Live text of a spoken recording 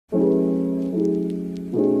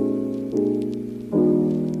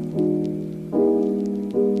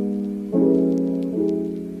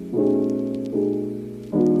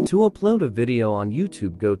To upload a video on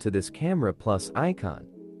YouTube, go to this camera plus icon.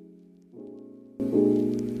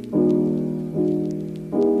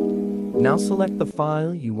 Now select the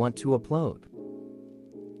file you want to upload.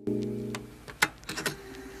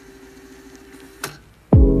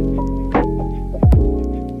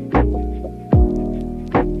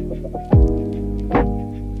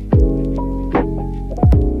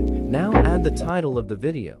 Now add the title of the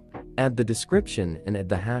video, add the description, and add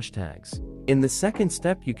the hashtags. In the second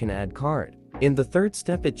step, you can add card. In the third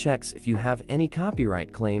step, it checks if you have any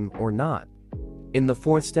copyright claim or not. In the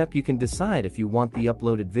fourth step, you can decide if you want the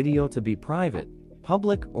uploaded video to be private,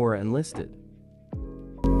 public, or unlisted.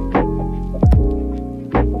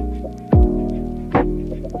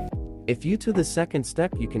 If you to the second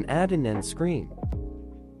step, you can add an end screen.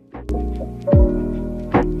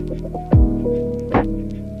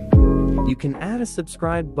 You can add a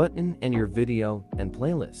subscribe button and your video and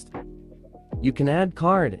playlist. You can add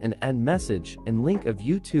card and add message and link of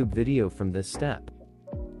YouTube video from this step.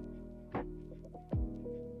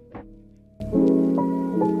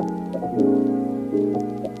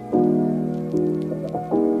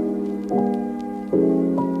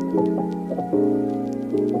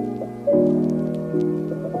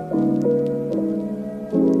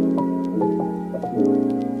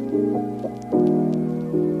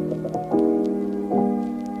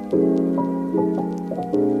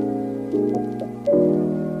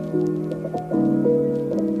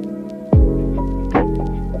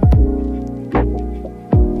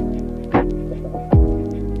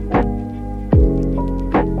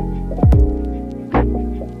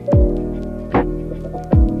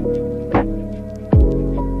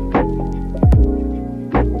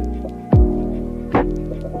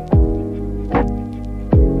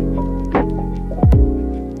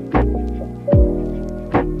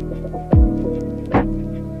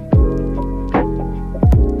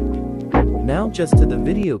 Now just to the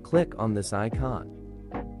video, click on this icon.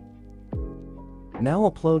 Now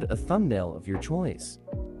upload a thumbnail of your choice.